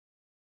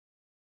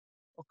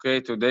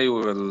Okay, today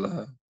we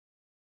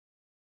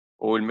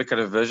will make a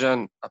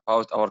revision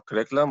about our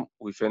curriculum.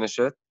 We finish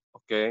it,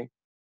 okay,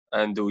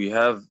 and we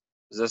have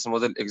this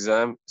model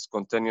exam is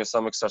continue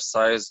some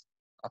exercise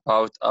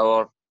about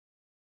our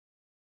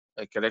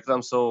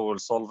curriculum. So we'll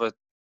solve it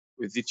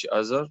with each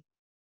other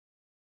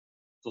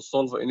to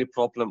solve any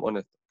problem on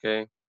it.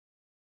 Okay.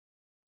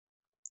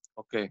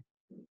 Okay.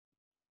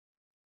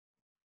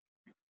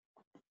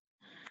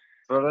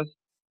 First,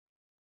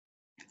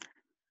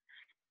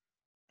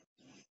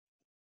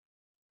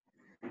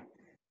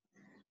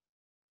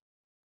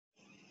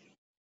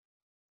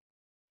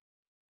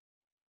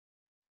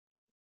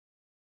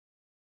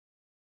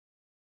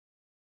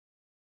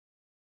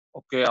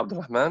 okay,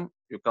 Abdurrahman,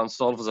 you can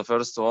solve the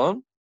first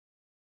one.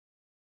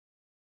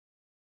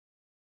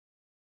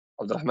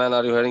 Abdurrahman,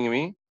 are you hearing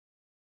me?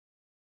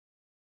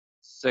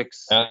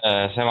 6.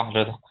 سامع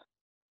حضرتك.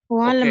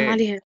 وعلم Okay.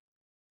 عليها.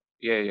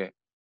 Yeah.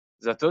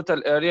 The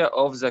total area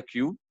of the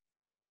cube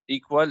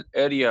equal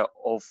area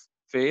of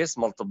face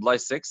multiply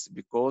 6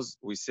 because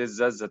we said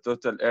that the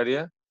total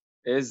area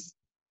is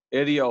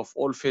area of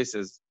all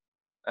faces,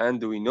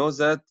 and we know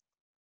that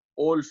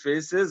all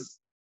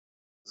faces,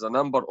 the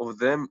number of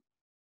them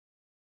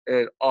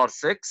are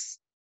 6,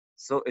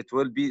 so it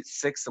will be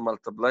 6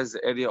 multiplies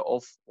the area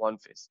of one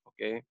face.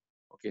 Okay.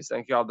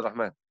 Thank you,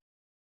 Abdurrahman.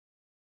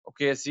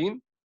 Okay, Yasin,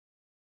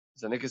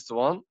 the next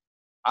one,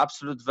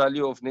 absolute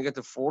value of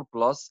 -4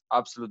 plus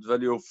absolute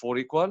value of 4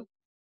 equal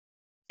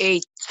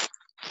 8.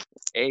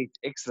 8.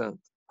 Excellent.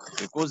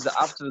 Because the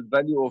absolute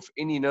value of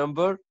any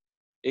number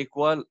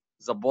equal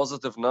the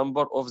positive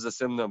number of the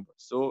same number.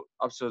 So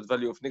absolute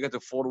value of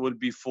 -4 will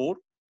be 4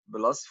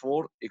 plus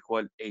 4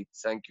 equal 8.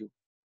 Thank you.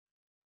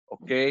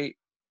 Okay,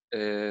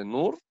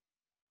 Noor,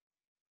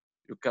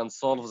 you can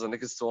solve the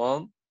next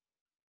one.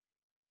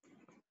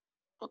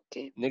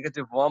 Okay.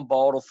 -1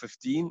 power of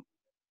 15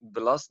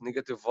 plus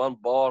 -1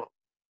 power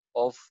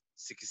of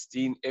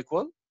 16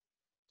 equal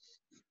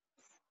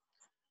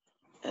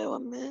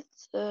 1 minute.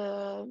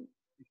 your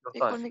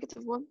Equal time.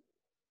 -1.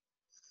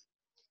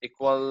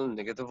 Equal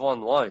 -1.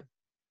 Why?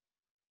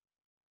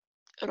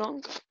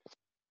 Wrong.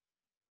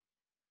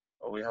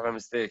 Oh, we have a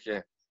mistake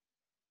here.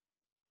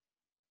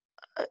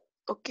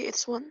 Okay,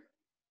 it's 1.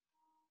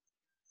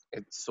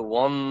 It's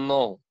 1.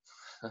 No.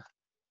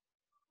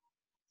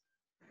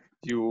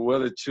 You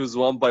will choose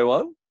 1 by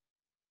 1?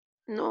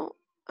 No.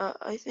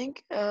 I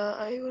think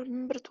I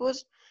remember it was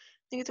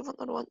 -1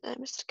 or 1.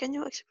 Mister, can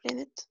you explain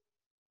it?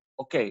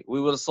 Okay, we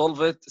will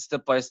solve it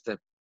step by step.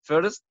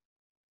 First,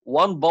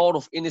 1 power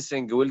of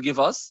anything will give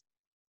us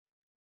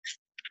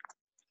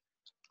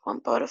 1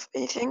 power of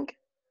anything.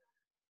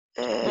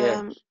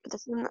 Yeah.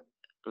 That's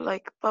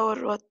like power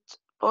what?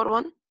 Power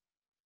 1?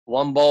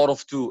 1 power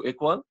of 2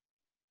 equal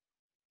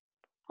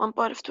 1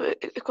 power of 2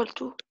 equal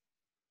 2.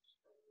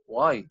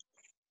 why?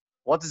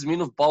 What is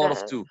mean of power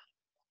of Uh, 2?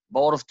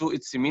 Power of 2,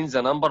 it means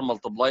the number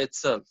multiply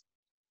itself.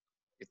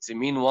 It's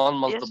mean 1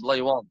 yes. multiply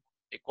 1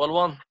 equal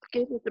 1.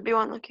 Okay, it will be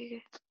 1.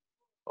 Okay.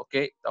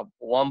 Okay,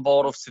 1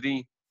 power of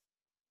 3,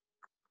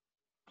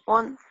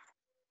 1.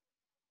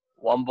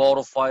 1 power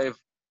of 5,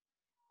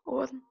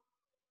 1.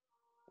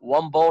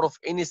 1 power of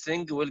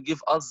anything will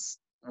give us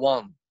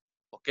 1.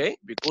 Okay,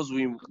 because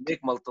we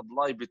make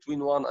multiply between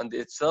 1 and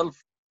itself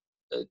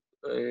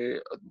uh,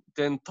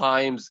 10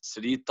 times,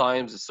 3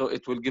 times, so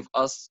it will give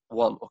us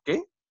 1.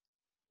 Okay,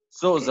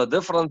 so Okay. the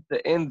difference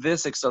in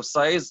this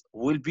exercise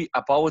will be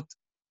about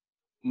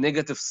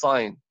negative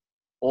sign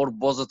or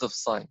positive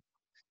sign,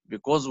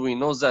 because we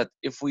know that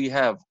if we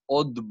have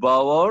odd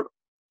power,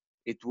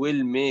 it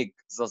will make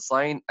the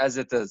sign as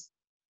it is,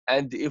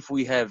 and if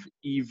we have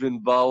even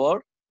power,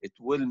 it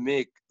will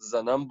make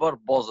the number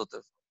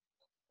positive.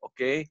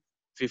 Okay,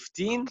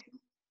 15 Okay.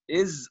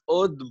 is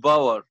odd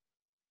power,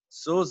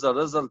 so the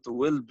result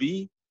will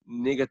be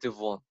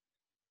 -1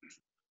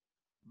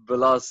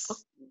 plus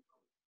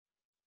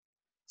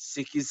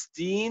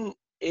 16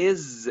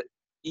 is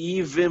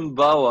even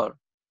power,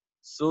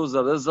 so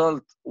the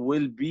result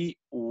will be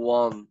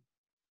 1.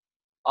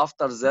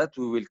 After that,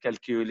 we will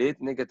calculate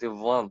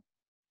 -1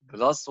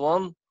 plus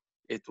 1,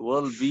 it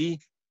will be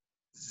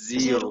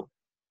 0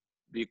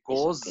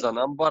 because Yes, okay. the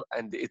number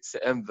and its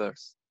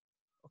inverse.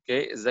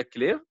 Okay, is that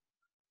clear?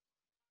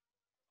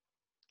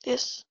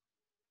 Yes.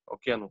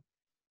 Okay, no.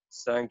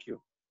 Thank you.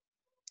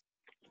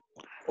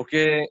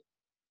 Okay,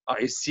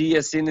 I see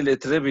Yasin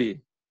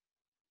Al-Itribi.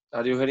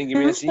 Are you hearing me,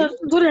 مستر Yasin?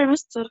 كان دوري يا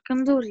مستر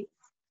كان دوري.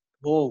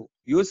 Oh,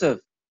 Yusuf,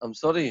 I'm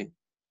sorry.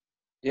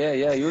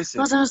 Yeah, Yusuf.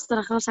 خلاص يا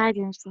مستر خلاص عادي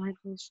يا مستر عادي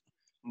خلاص.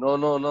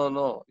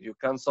 No. You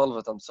can't solve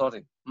it. I'm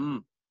sorry.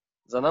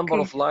 The number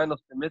Okay. of line of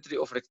symmetry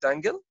of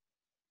rectangle.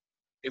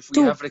 If we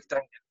 2. have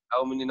rectangle,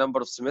 how many number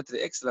of symmetry?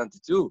 Excellent,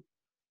 2.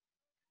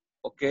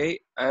 Okay,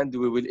 and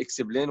we will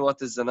explain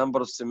what is the number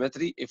of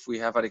symmetry if we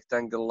have a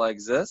rectangle like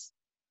this.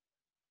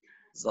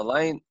 The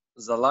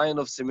line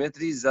of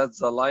symmetry that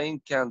the line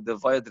can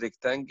divide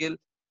rectangle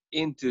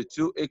into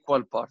 2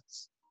 equal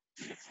parts.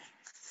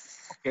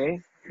 Okay,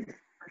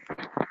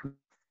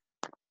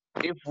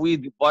 if we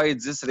divide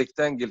this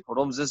rectangle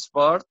from this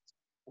part,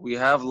 we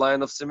have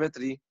line of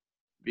symmetry.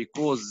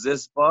 because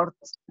this part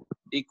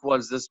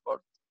equals this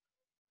part.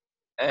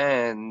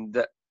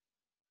 And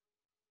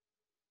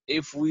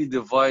if we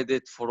divide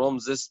it from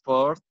this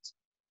part,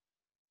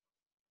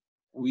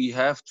 we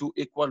have two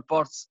equal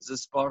parts.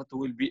 This part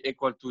will be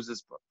equal to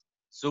this part.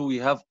 So we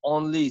have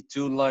only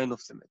two lines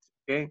of symmetry.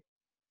 Okay?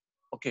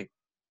 Okay.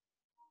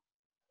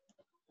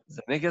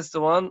 The next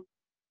one,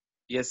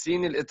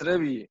 Yasin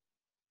al-Itrabi.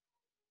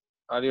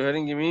 Are you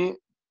hearing me?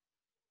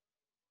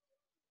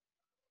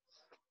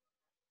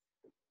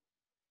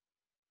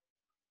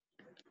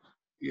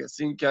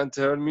 Yasin can't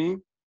hear me.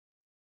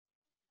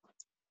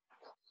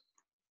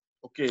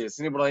 Okay,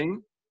 Yasin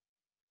Ibrahim.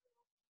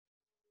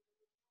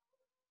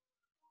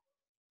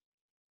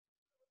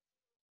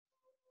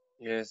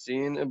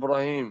 Yasin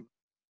Ibrahim.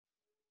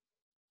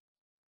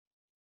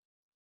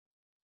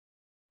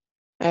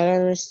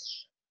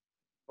 Mr.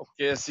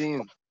 Okay,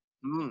 Yasin.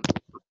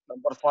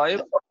 Number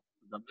 5,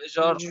 the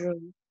measure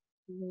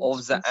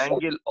of the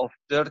angle of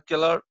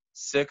circular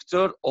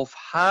sector of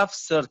half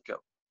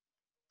circle.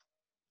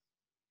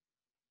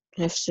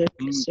 Half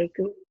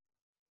circle.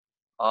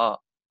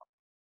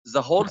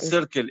 The whole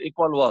circle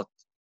equal what?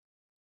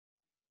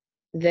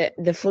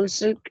 The full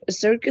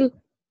circle.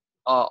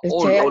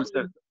 All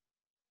circle.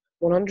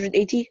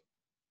 180.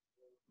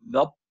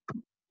 Nope.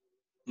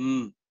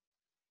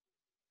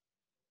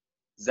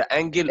 The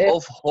angle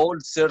of whole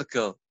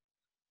circle.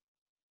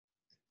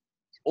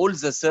 All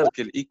the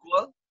circle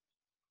equal?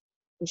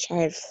 مش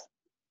عارف.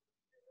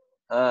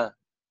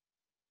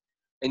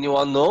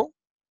 Anyone know?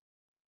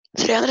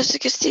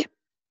 360.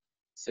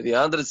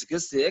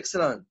 360.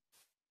 Excellent.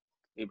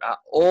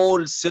 يبقى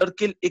all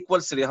circle equal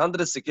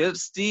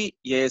 360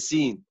 يا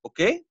ياسين.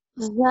 Okay?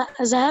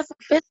 The half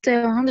of it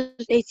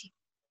 180.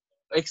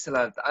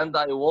 Excellent. And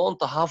I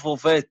want half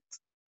of it.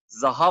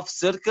 The half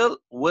circle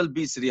will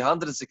be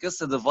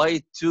 360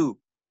 divided 2.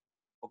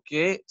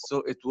 Okay?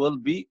 So it will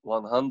be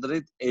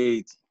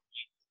 180.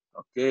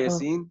 Okay,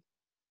 Yasin?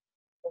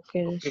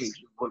 Okay. Okay,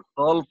 you will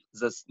solve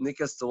the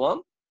next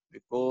one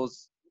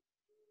because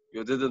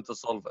you didn't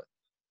solve it.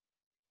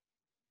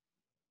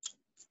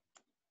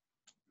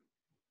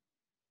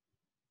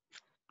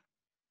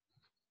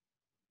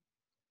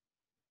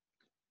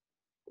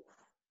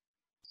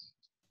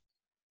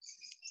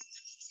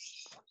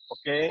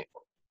 Okay?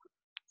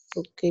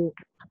 Okay.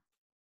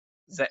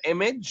 The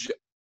image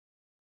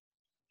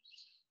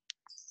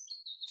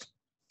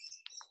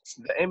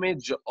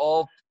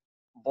of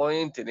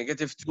point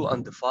 -2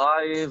 and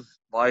 5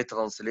 by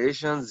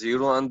translation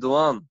 0 and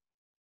 1.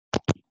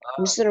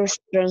 مستر مش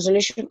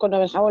translation كنا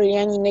بنحاول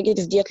يعني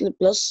نيجاتيف ديت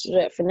للبلس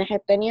في الناحية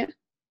التانية.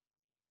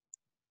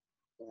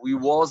 We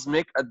was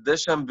make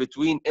addition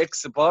between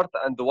x part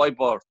and y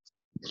part.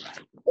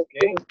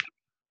 Okay?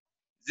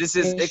 This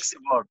is x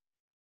part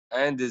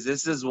and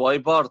this is y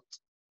part.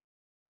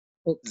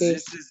 Okay.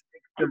 This is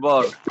x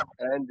part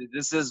and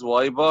this is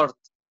y part.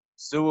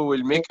 So we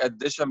will make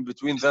addition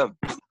between them.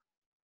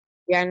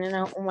 يعني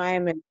أنا هقوم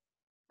عامل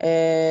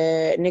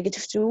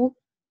نيجاتيف 2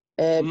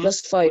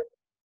 بلس 5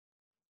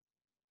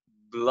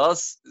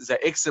 plus the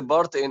x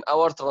part in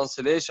our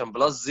translation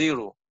plus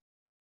 0.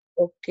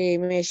 اوكي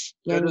ماشي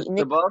يعني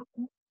First part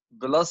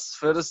plus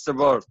first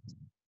part.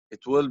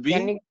 It will be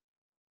يعني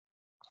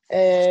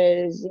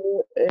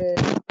زيرو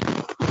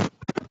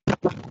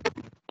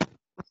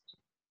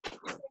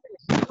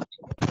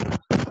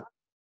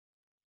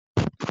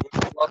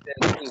what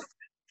يعني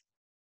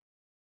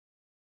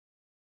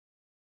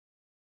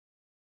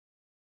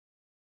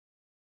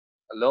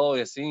Hello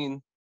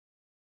ياسين.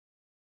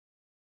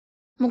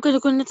 ممكن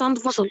يكون النت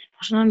عنده فصل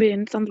عشان انا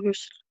النت عنده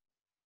بيفصل.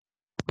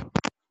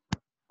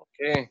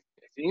 Okay,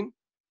 ياسين.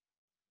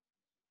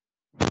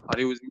 Are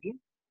you with me?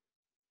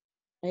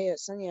 ايوه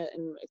ثانية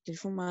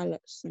التليفون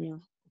معلق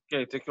ثانية.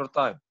 Okay, take your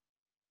time.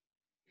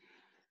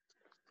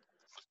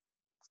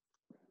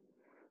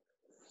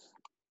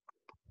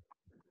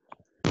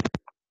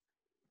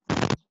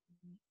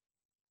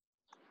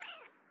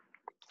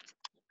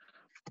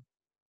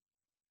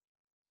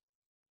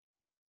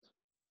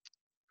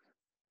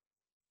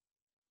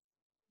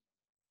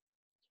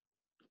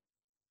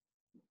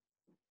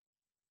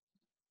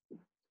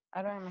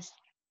 أيوة يا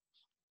مستر.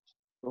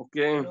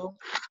 Okay,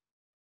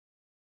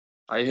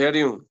 I hear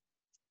you.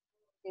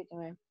 اوكي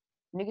تمام.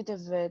 نيجاتيف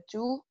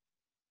 2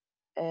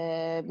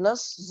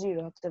 بلس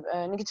 0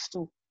 هتبقى نيجاتيف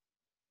 2.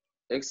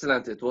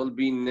 Excellent. It will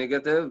be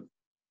 -2.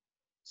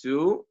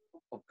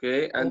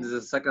 Okay, and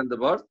the second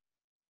part?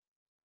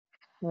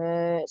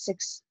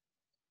 6.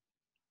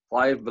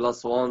 5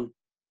 plus 1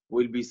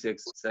 will be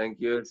 6. Thank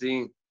you,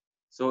 Yasin.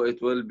 So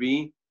it will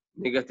be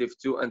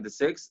 -2 and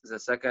 6, the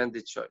second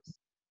choice.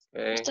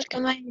 Okay. Mister,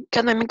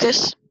 can I make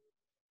this?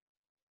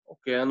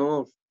 Okay,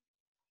 Anur.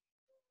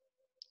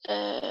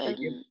 He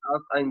gives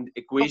us an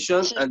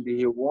equation and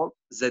he wants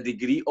the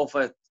degree of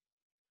it.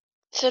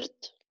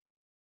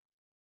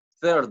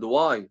 Third,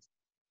 why?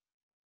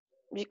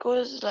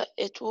 Because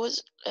it was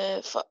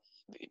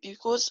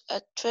because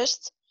at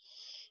first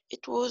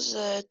it was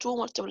 2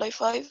 multiply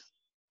 5.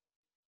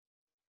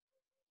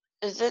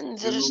 Then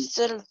there is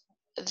still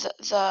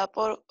the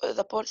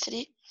power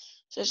 3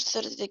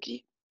 30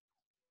 degree.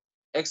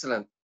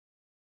 Excellent.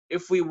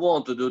 If we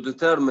want to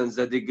determine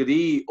the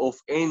degree of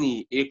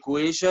any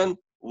equation,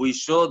 we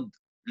should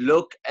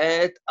look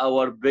at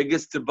our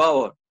biggest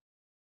power.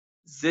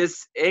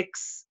 This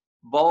x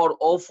power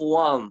of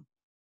 1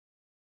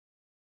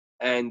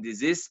 and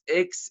this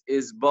x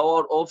is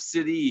power of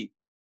 3.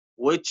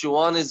 Which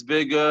one is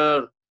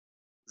bigger?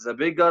 The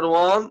bigger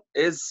one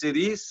is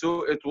 3,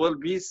 so it will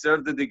be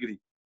third degree.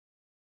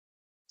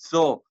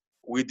 So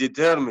we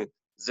determine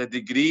the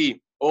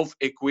degree of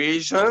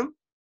equation,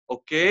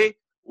 okay,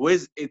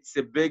 with its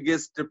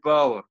biggest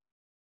power.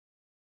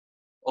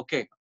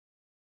 Okay.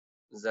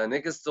 The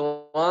next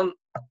one,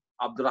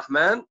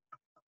 Abdurrahman.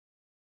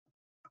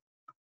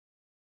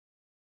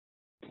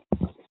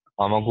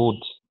 موجود.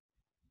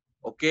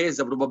 Okay,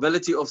 the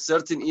probability of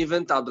certain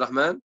event,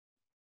 Abdurrahman.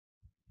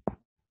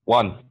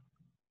 1.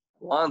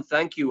 1,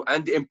 thank you.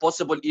 And the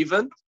impossible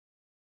event?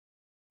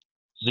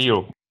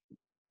 0.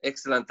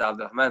 Excellent,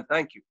 Abdurrahman.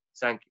 Thank you.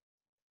 Thank you.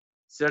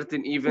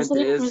 Certain event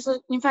مستر is مستر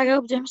ينفع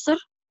أجاوب ده يا مستر؟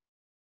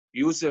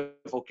 Yusuf.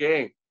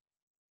 Okay.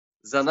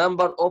 The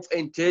number of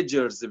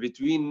integers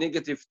between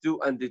 -2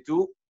 and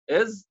 2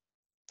 is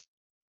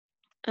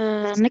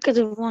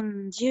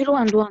 -1 0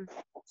 and 1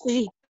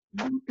 3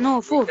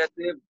 no 4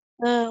 negative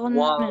 1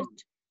 1,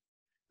 minute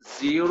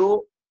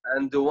 0,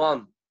 and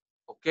 1.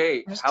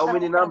 Okay. How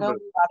many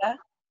numbers?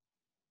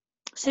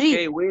 3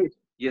 Okay, wait.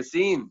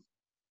 Yasin.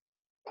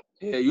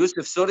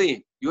 Yusuf,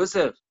 sorry.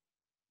 Yusuf.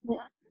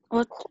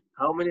 what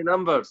How many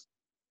numbers?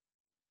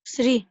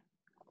 3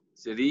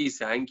 3.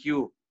 Thank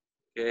you.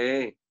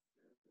 Okay.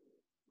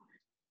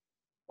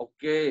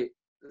 Okay.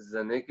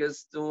 The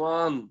next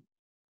one.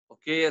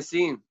 Okay,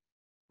 Yasin.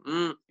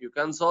 You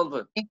can solve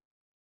it.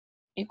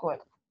 Equal.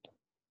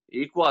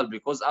 Equal,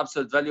 because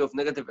absolute value of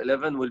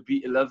 -11 will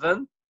be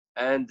 11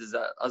 and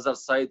the other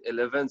side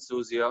 11,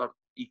 so they are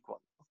equal.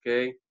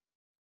 Okay.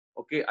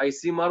 Okay, I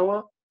see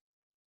Marwa.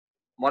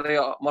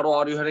 Marwa,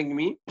 are you hearing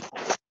me?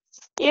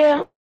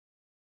 Yeah.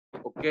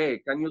 Okay,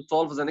 can you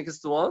solve the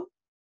next one?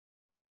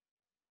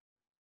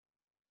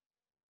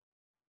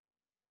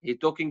 He's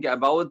talking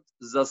about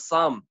the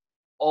sum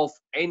of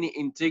any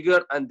integer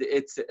and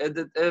its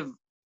additive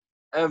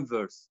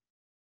inverse.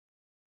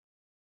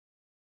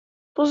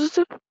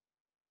 Positive.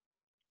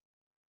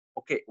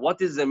 Okay,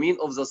 what is the mean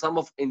of the sum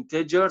of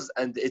integers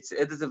and its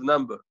additive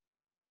number?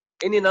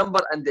 Any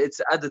number and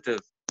its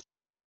additive.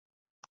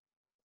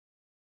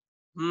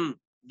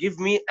 Give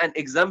me an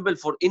example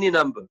for any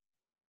number.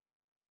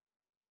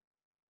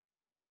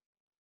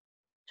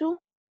 2.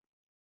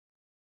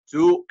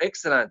 2,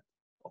 excellent.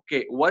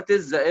 Okay, what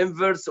is the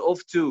inverse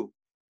of 2?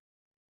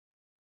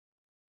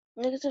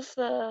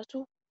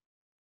 -2.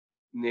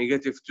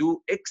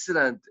 -2,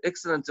 excellent,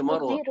 excellent,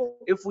 Marwa. 0.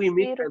 If we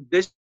make 0.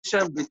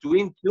 addition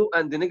between 2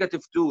 and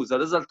 -2, the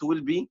result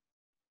will be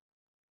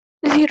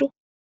 0.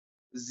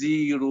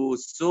 0.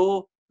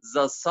 So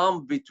the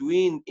sum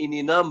between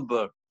any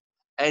number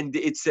and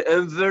its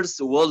inverse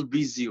will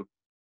be 0.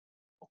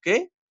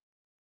 Okay?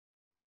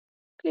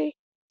 Okay.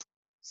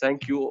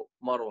 Thank you,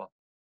 Marwa.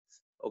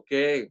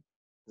 Okay,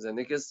 the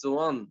next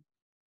one.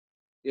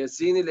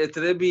 Yasin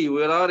al-Itrabi,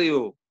 where are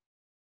you?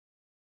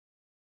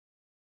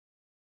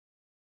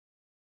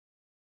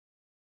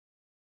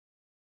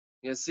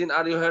 Yasin,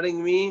 are you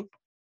hearing me?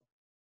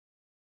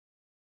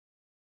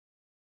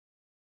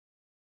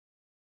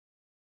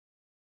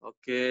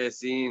 Okay,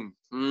 Yasin.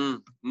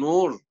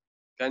 Noor,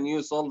 can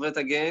you solve it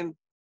again?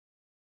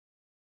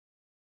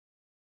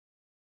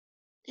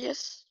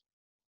 Yes.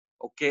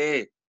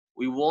 Okay,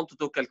 we want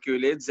to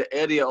calculate the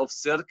area of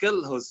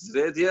circle whose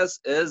radius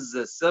is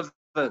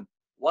 7.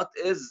 What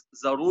is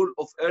the rule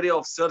of area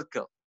of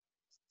circle?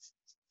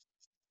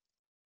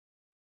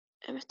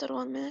 Mr.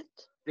 1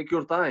 minute. Take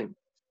your time.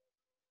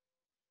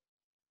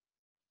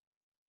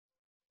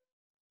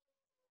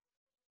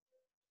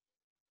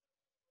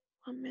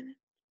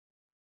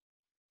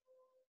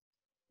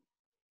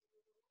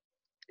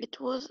 It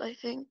was, I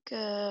think,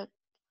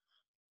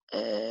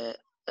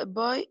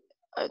 by,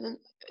 I don't,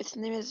 its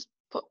name is,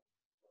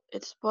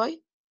 it's by,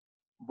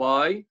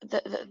 By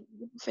the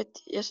fit,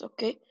 yes,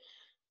 okay.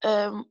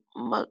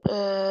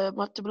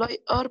 Multiply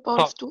r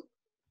power of 2.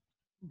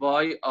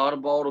 by r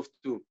power of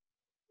 2.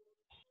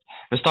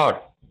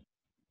 ستار.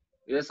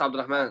 Yes,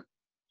 Abdurrahman.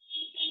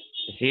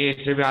 في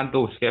تريبي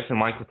عنده مشكلة في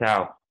المايك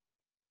بتاعه.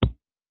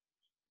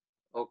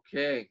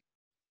 Okay.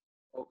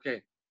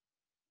 Okay.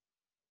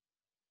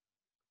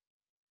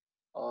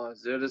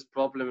 There is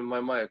problem in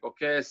my mic.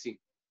 Okay, I see.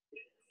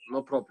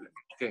 No problem.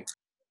 Okay.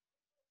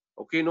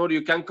 Okay, Noor,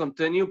 you can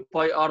continue.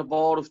 Pi r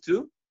power of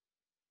 2.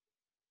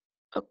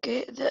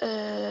 Okay.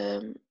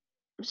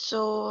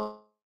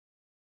 So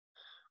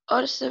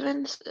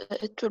r7,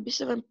 it will be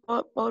 7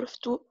 power of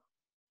 2.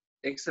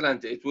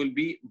 Excellent. It will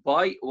be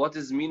pi. What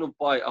is mean of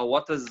pi? Or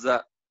what is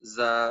the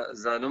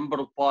number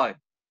of pi?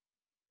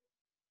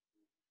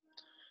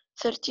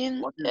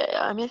 13. What is,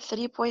 I mean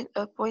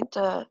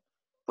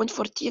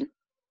 3.14.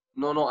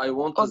 no, I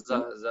want Okay.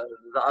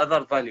 the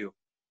other value.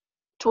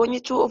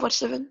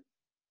 22/7.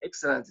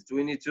 Excellent.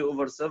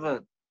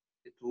 22/7.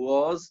 It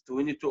was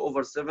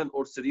 22/7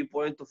 or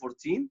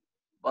 3.14,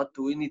 but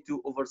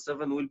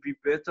 22/7 will be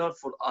better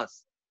for us.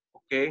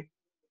 Okay,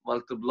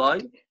 multiply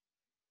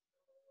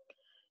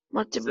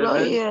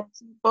Multiply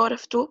power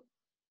of 2.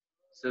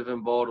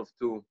 7 power of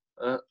 2.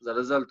 The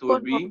result will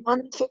be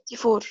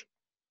 154.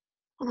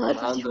 154.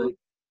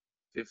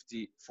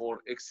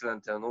 154.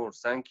 Excellent, Anur.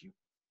 Thank you.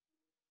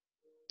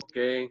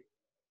 Okay.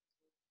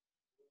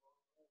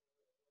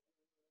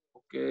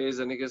 Okay,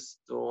 the next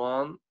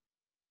one.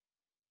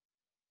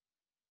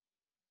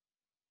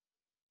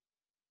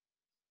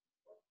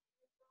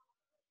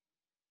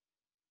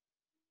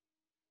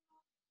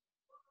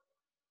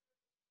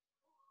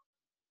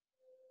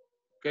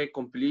 Okay,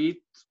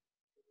 complete.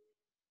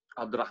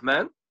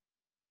 Abdurrahman.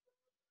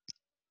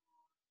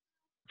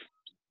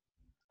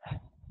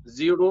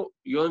 0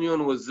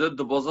 union with Z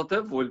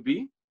positive will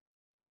be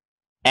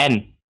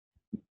N.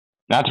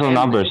 Natural N.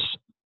 numbers.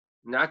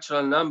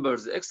 Natural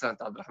numbers. Excellent,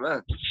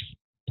 Abdurrahman.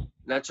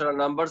 Natural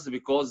numbers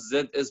because Z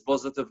is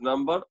positive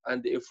number,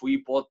 and if we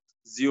put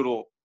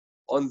 0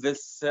 on this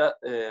set,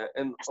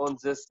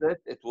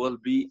 it will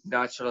be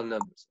natural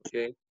numbers.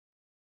 Okay.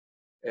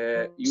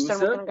 مستر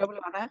Yusuf. ممكن نجاوب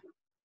اللي بعدها؟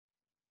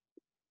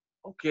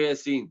 Okay,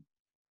 Yasin.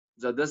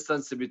 The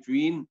distance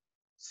between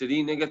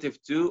 3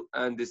 -2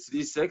 and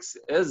 3 6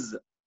 is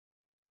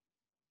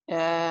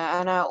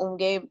أنا أقوم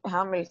جايب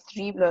هعمل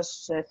 3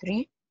 plus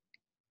 3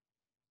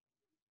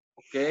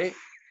 okay.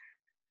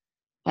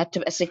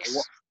 هتبقى 6.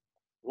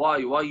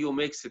 Why you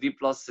make 3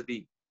 plus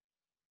 3?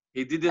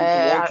 He didn't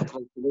want to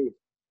translate.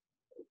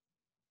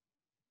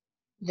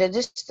 The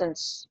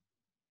distance.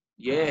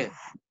 Yeah.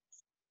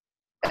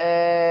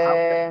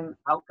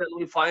 How can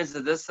we find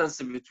the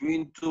distance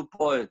between 2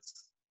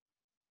 points?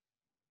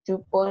 2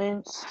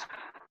 points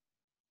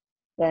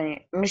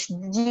يعني مش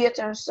ديت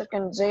يا مستر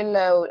كانت زي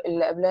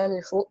اللي قبلها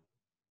اللي فوق.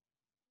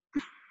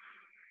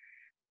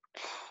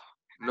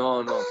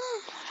 No.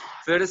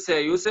 First,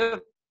 Yusuf,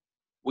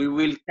 we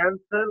will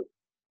cancel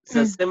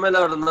the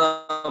similar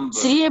number.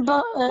 3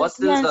 What is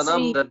the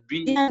number that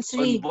be 3 and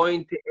 3. on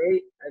point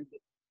A and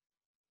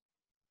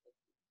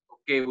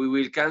okay, we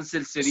will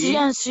cancel 3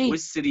 and 3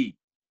 with 3.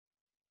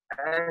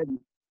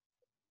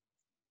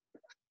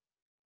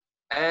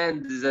 And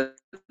the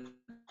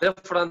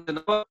different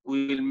number we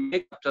will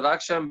make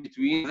subtraction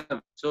between them.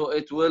 So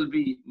it will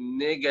be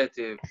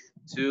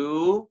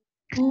 -2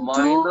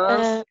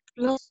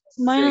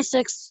 minus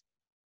 6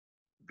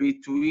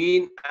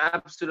 between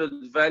absolute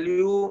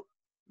value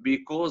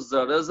because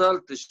the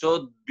result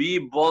should be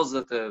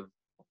positive.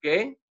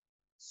 Okay,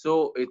 so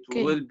it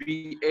will be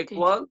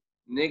equal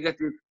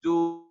 -2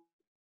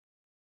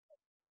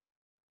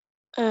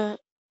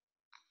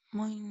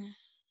 minus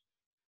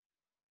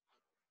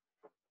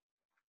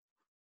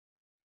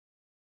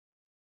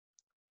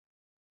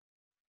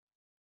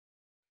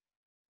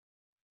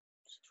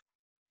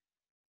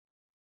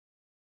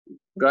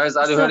Guys,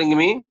 are you hearing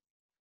me?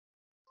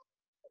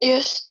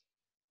 Yes.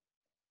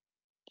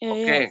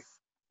 Okay,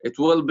 it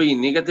will be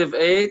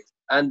 -8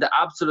 and the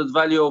absolute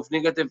value of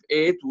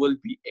 -8 will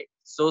be 8.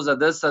 So the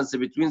distance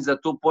between the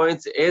 2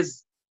 points is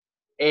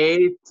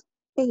 8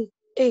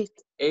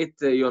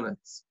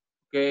 units.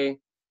 Okay.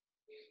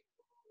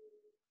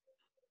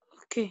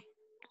 Okay.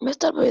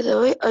 Mister, by the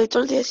way, I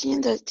told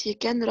Yasin that he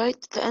can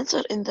write the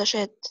answer in the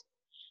chat.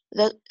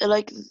 That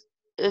like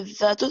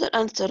the total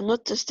answer,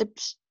 not the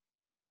steps.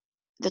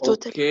 The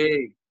total.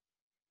 Okay.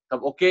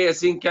 Okay,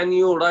 Yasin, can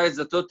you write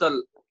the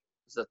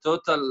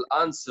total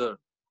answer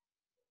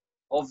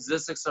of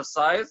this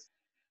exercise?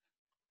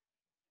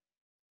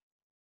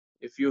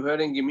 If you're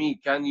hearing me,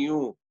 can you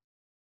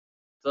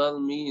tell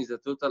me the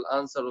total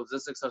answer of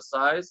this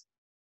exercise?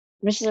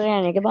 مش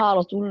يعني اجيبها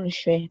على طول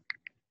مش فاهم.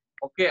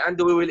 Okay, and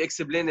we will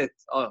explain it.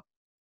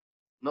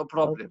 No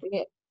problem.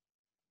 Okay.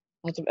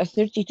 هتبقى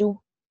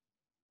 32.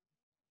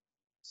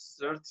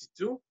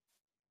 32?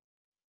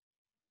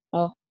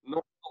 Oh.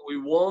 No, we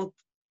want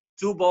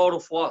 2 power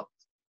of what?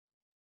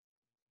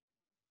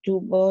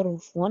 2 power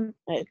of 1.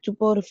 2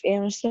 power of A,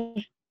 mister.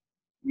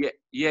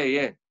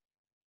 Yeah.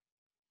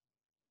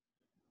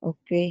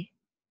 Okay.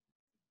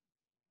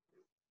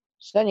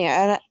 ثانية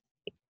أنا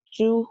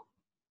 2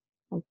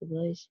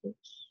 multiply 6.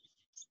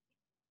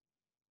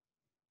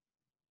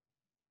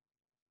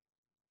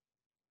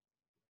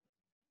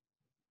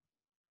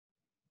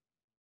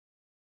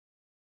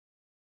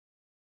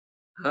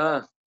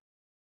 ها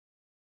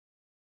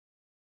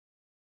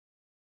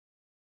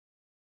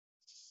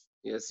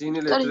ياسين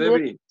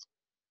الاتربي.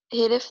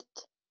 He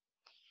left.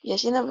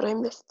 Yasin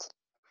Ibrahim left.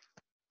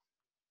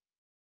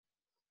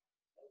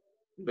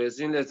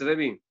 Yasin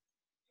الاتربي.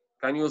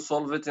 Can you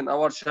solve it in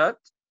our chat?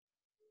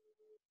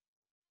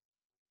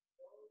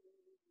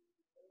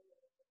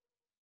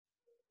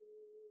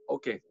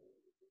 Okay.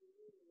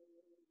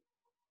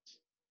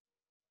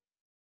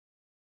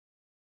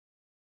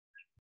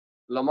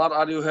 Lamar,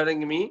 are you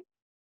hearing me?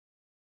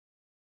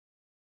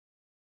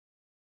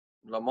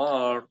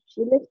 Lamar.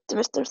 She left,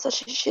 Mr.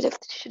 She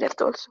left. She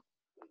left also.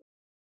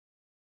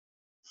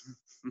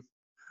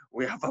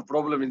 We have a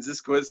problem in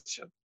this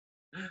question.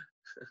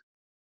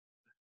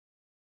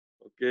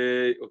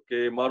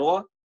 Okay.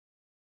 Marwa?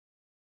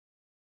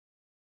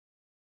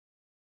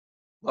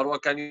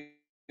 Marwa, can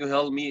you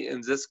help me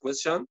in this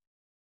question?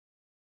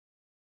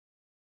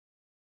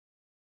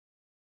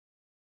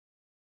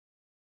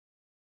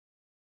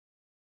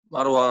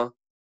 Marwa,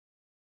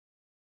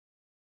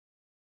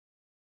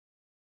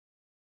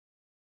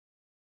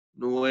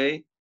 no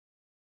way.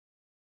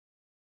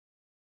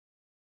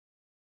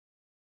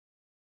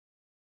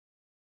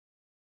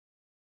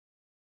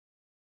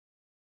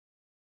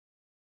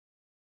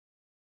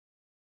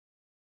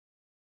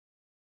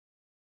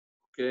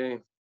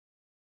 Okay.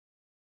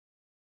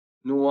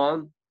 No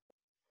one?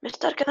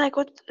 Mister, can I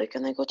go to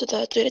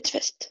the toilet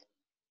first?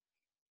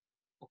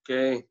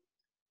 Okay.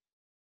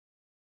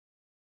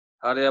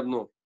 Hurry up,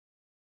 no.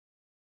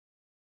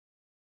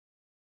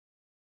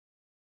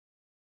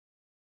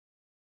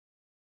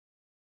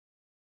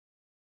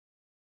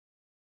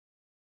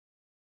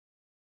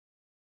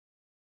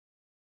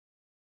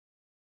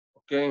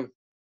 Okay.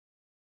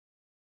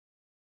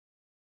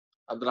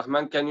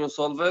 Abdurrahman, can you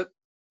solve it?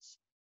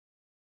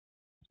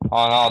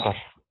 أنا أقدر.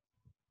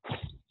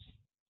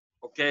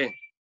 Okay.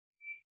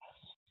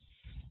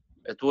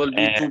 It will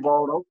be 2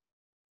 power of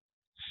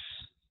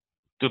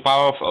 2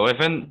 power of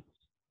 11.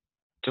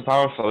 2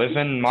 power of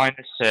 11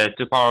 minus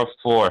 2 power of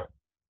 4.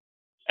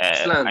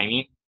 excellent. I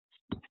mean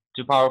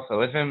 2 power of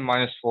 11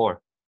 minus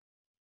 4.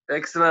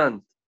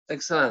 Excellent.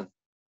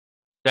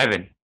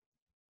 7.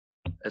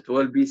 It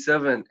will be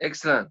 7.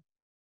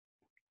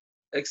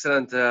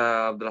 Excellent,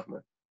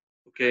 Abdurrahman.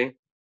 Okay.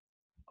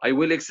 I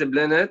will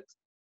explain it.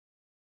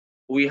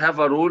 We have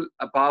a rule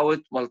about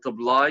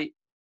multiply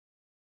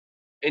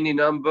any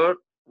number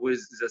with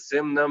the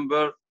same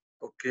number.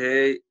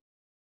 Okay.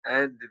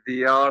 And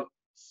they are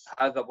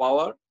has a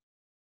power.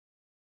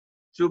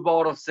 2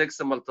 power of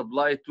 6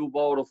 multiply 2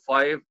 power of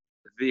 5.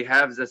 They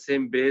have the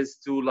same base,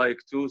 2 like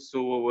 2.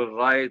 So we will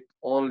write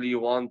only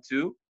 1,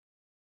 2.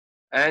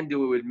 And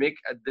we will make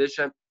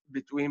addition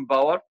between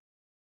power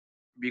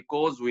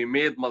because we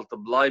made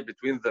multiply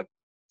between them.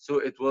 So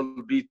it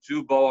will be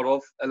 2 power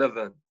of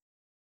 11.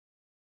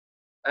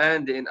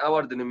 And in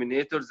our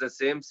denominator, the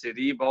same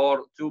 3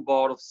 power, 2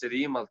 power of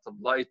 3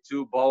 multiply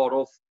 2 power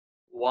of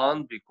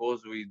 1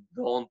 because we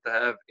don't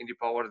have any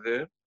power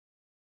there.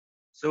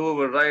 So we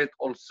will write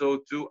also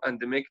 2 and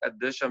make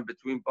addition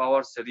between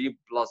power 3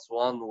 plus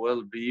 1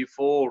 will be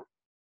 4.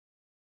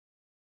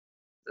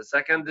 The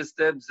second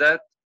step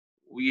that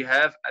we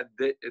have a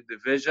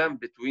division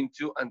between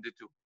 2 and 2.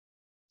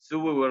 So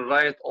we will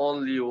write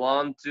only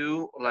 1,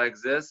 2 like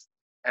this.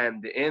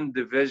 And in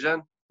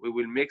division, we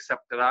will make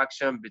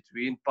subtraction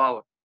between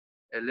power.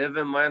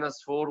 11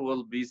 minus 4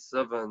 will be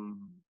 7.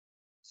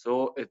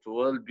 So it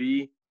will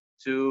be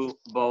 2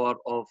 power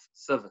of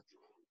 7.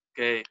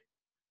 Okay.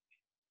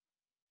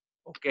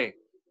 Okay.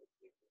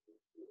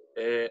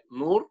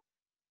 Noor?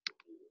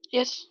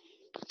 Yes.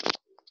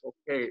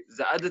 Okay.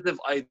 The additive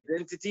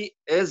identity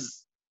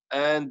is,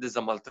 and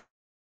the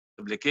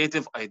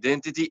multiplicative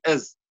identity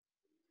is.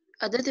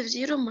 Additive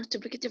 0,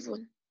 multiplicative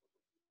 1.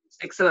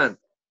 Excellent.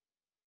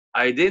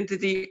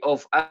 Identity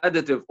of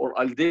additive or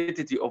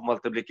identity of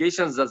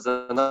multiplication, that's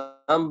the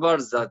number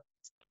that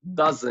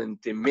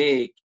doesn't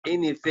make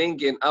anything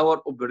in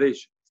our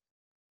operation.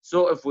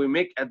 So if we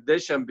make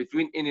addition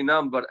between any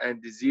number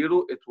and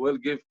 0, it will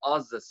give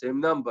us the same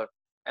number.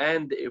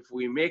 And if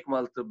we make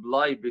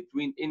multiply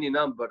between any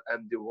number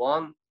and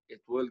 1,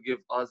 it will give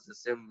us the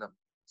same number.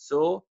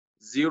 So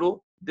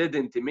 0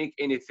 didn't make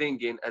anything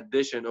in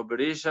addition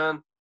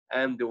operation,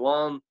 and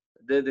 1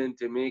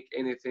 didn't make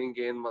anything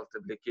in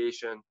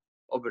multiplication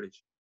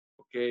operation.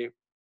 Okay.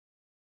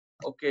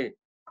 Okay.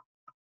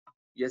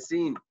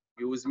 Yasin,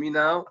 you with me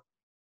now?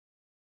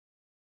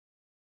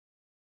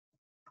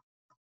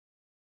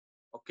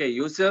 Okay,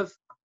 Yusuf.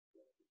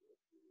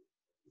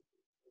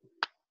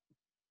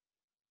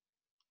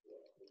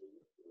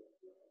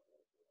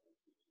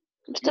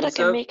 Mister, I can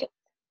Yusuf, make it.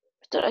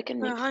 Mister, I can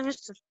make it. Hi,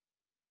 Mister.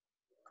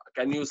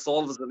 can you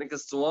solve the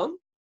next one?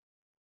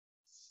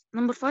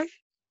 Number 5.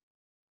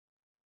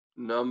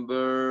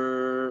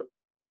 Number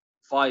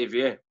 5,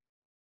 yeah.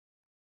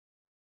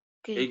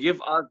 He Okay.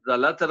 give us the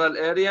lateral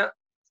area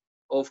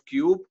of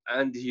cube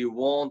and he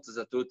wants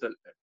the total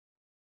area.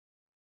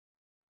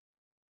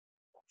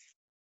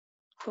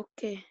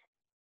 Okay.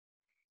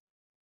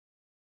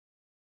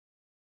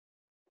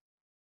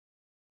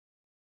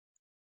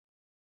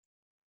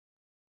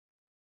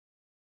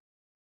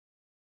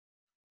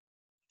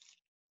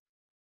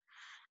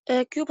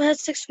 Cube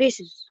has 6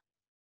 faces.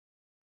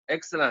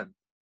 Excellent.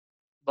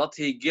 But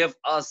he give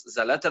us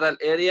the lateral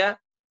area.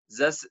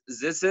 This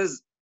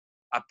is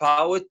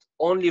about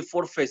only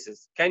 4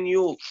 faces. Can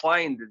you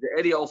find the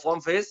area of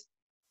one face?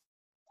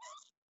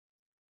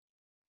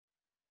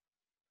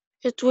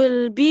 It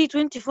will be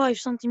 25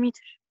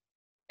 centimeter.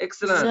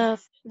 Excellent. The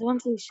one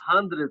face.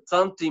 100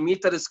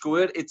 centimeter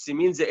square, it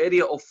means the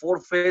area of 4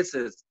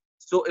 faces.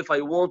 So if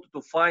I want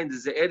to find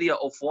the area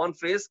of one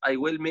face, I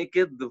will make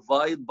it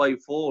divide by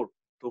 4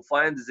 to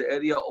find the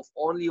area of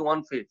only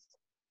one face.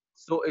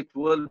 So it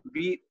will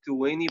be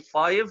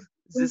 25.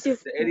 This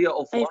is the area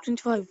of I have one.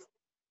 25.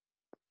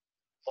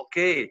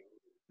 Okay.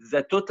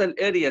 The total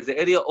area, the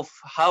area of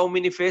how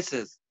many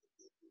faces?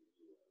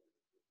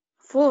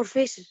 4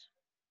 faces.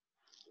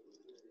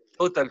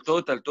 Total,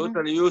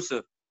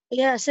 Yusuf.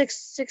 Yeah,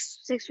 six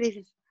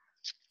faces.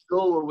 So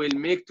we will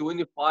make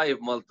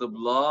 25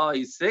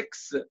 multiply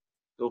 6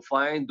 to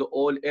find the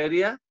whole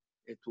area.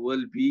 It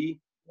will be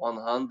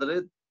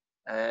 100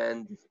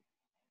 and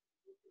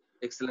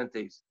excellent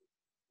taste.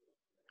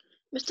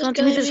 Mr.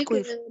 Can I Centimeter make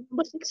square.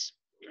 number 6?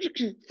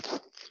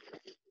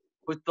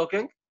 Quit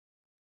talking.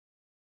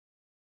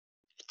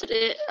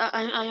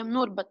 I am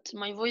Noor, but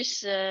my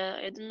voice,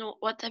 I don't know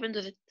what happened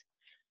with it.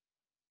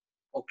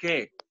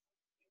 Okay.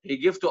 He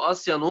give to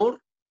us, Yanur,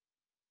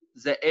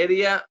 the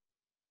area,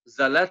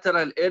 the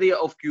lateral area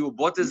of cube.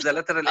 What is the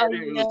lateral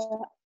area?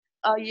 Yusuf?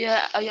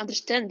 I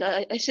understand.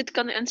 I said,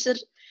 can I answer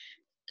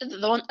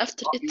the one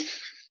after it?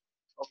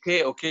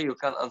 Okay, you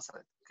can answer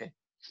it. Okay.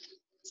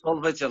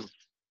 Solve it, Yanur.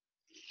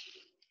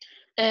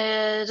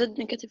 Z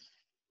negative.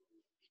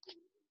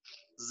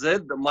 Z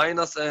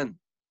minus N.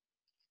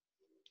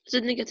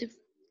 Z negative.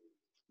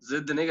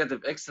 Z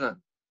negative. Excellent.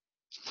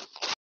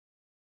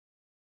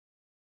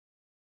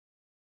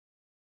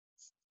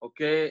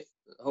 Okay.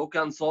 Who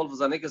can solve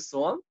the next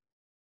one?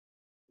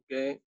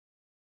 Okay.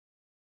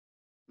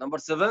 Number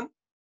 7.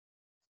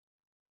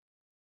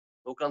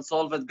 Who can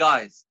solve it,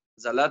 guys?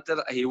 The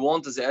lateral, he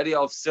wants the area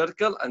of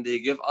circle and he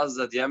give us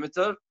the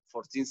diameter,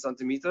 14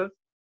 centimeter.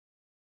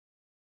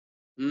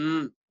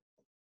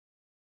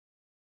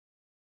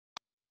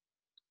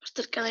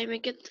 Master, can I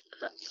make it?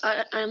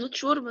 I'm not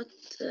sure, but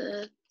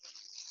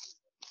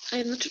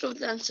I'm not sure of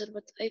the answer,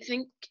 but I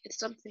think it's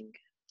something.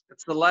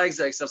 It's like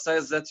the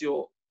exercise that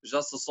you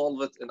just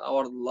solve it in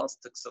our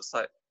last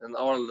exercise, in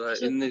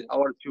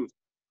our choose.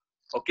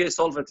 Okay,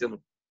 solve it, you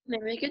know.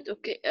 Can I make it?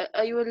 Okay,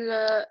 I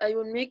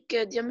will make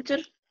diameter.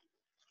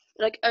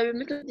 Like I will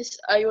make this.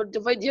 I will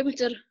divide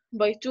diameter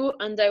by 2,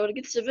 and I will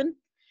get 7,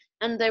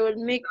 and I will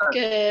make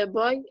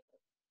by,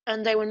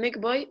 and I will make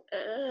by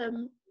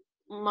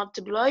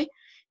multiply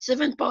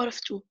 7 power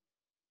of 2.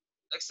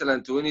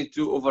 Excellent.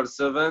 22 over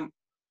 7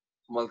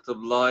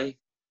 multiply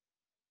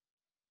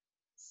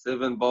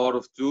 7 power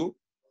of 2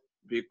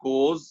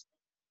 because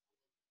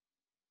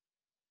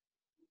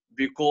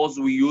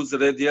we use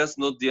radius,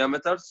 not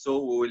diameter. So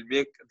we will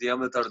make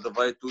diameter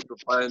divide 2 to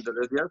find the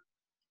radius.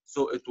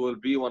 So it will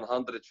be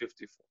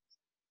 154,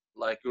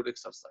 like your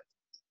exercise.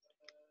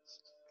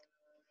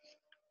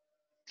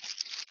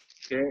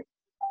 Okay.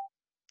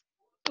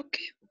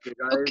 Okay. Okay,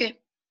 guys. Okay.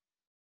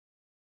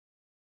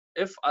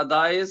 If a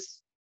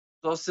dice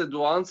tossed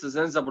once,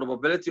 then the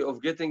probability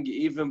of getting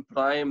even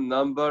prime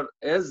number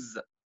is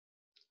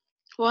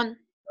 1.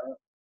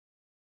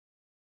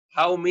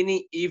 how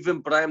many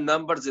even prime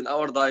numbers in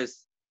our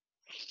dice?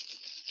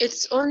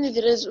 It's only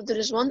there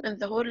is 1 in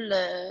the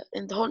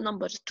whole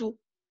number 2.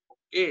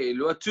 Okay,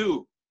 اللي هو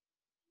 2.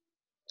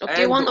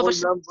 Okay, And 1 the over whole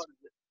 6. number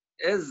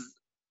is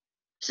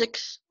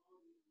 6.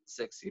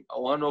 6.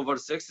 1 over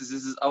 6. This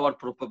is our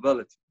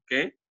probability.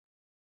 Okay.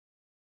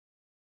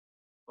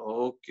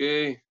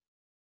 Okay.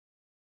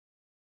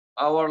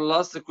 Our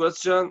last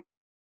question.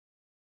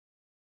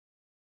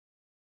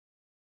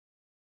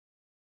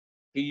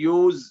 He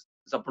used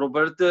the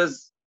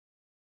properties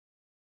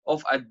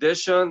of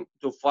addition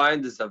to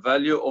find the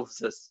value of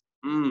this.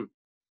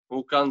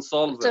 Who can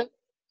solve it?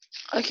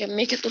 I can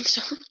make it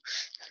also.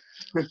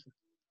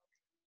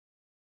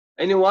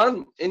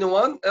 Anyone?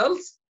 Anyone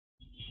else?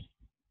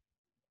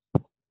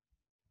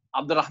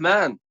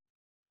 Abdurrahman.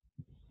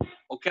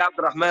 Okay,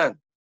 Abdurrahman.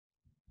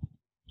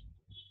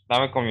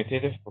 نعمل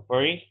commutative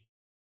property.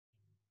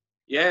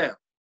 Yeah.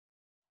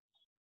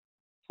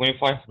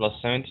 25 plus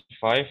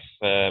 75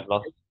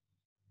 plus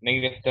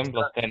negative 10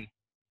 plus 10.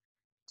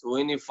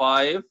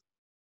 25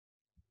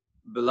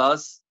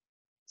 plus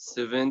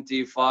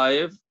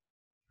 75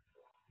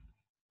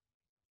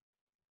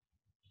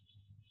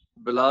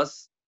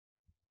 plus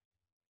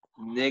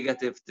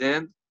negative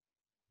 10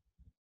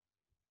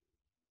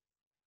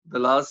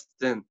 plus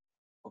 10.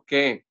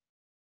 Okay.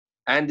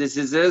 And this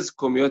is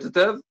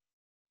commutative.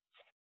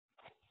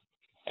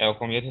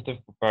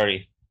 Commutative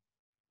property.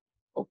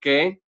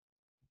 Okay.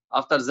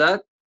 After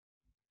that,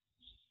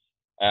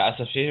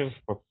 associative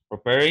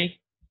property.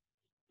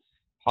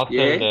 حط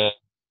yeah. ال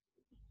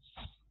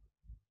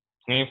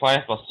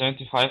 25 plus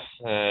 75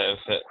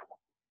 في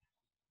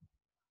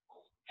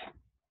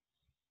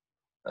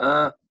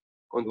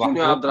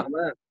continue,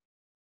 Abdurrahman.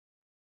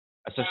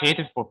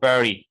 Associative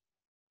property.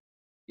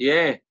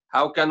 Yeah.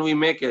 How can we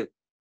make it?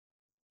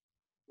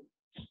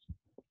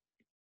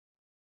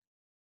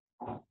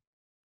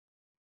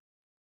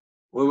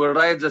 We will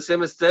write the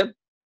same step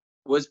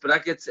with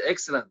brackets.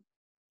 Excellent.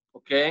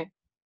 Okay.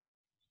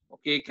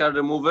 Okay, can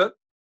remove it.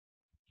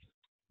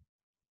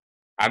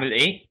 عامل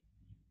ايه؟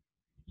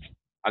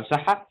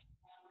 امسحها؟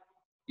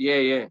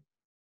 Yeah.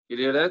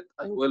 Clear it.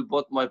 I will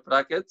put my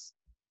brackets.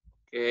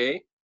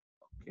 Okay.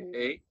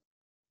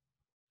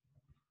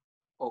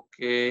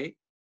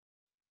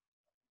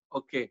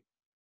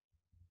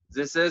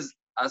 This is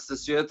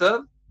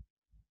associative.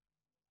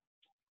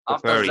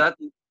 After Property. that,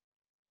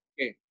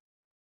 okay.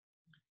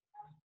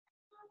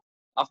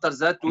 After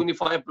that,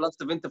 25 plus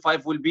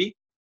 75 will be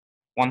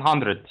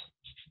 100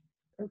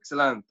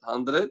 excellent.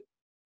 100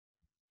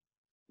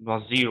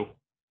 plus 0.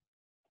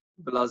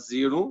 plus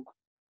 0.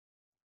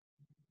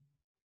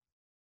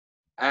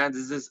 And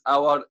this is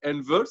our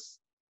inverse.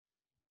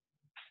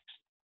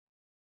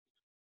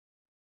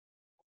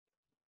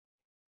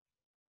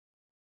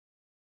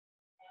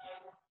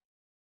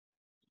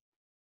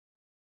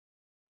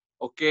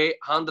 Okay,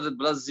 100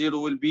 plus 0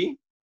 will be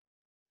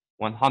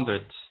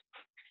 100.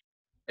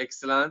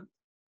 excellent.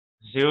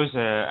 0 is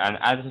an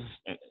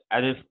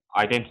additive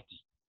identity.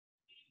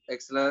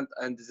 Excellent.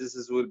 And this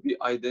is will be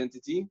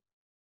identity.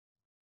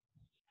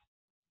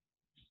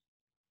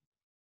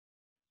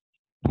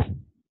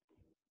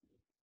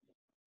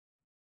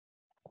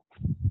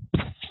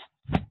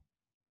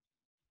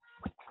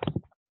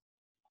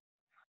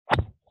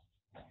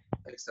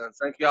 Excellent.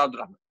 Thank you,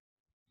 Abdurrahman.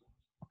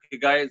 Okay,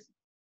 guys.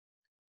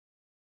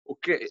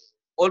 Okay.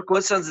 All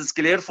questions is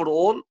clear for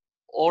all,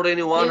 or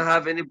anyone Yeah.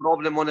 have any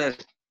problem on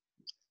it?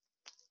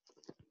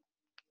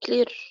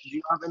 Clear. Do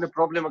you have any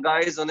problem,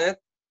 guys, on it?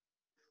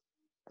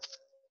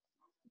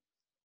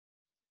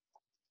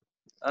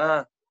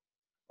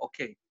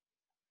 Okay.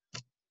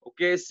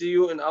 Okay, see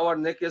you in our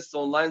next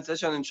online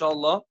session,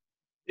 inshallah.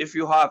 If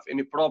you have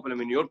any problem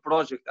in your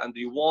project and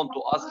you want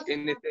to ask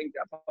anything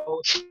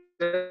about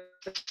it,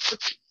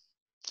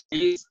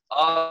 please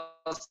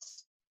ask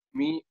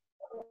me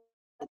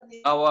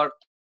our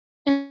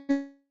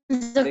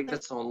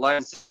next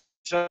online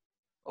session.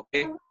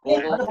 Okay,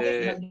 called our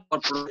project.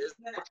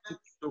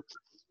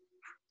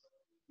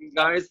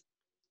 Guys.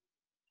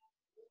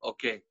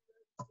 Okay.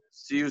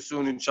 See you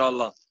soon,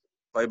 inshallah.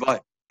 Bye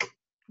bye.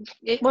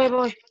 Okay. Bye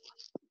bye.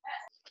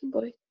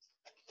 Bye.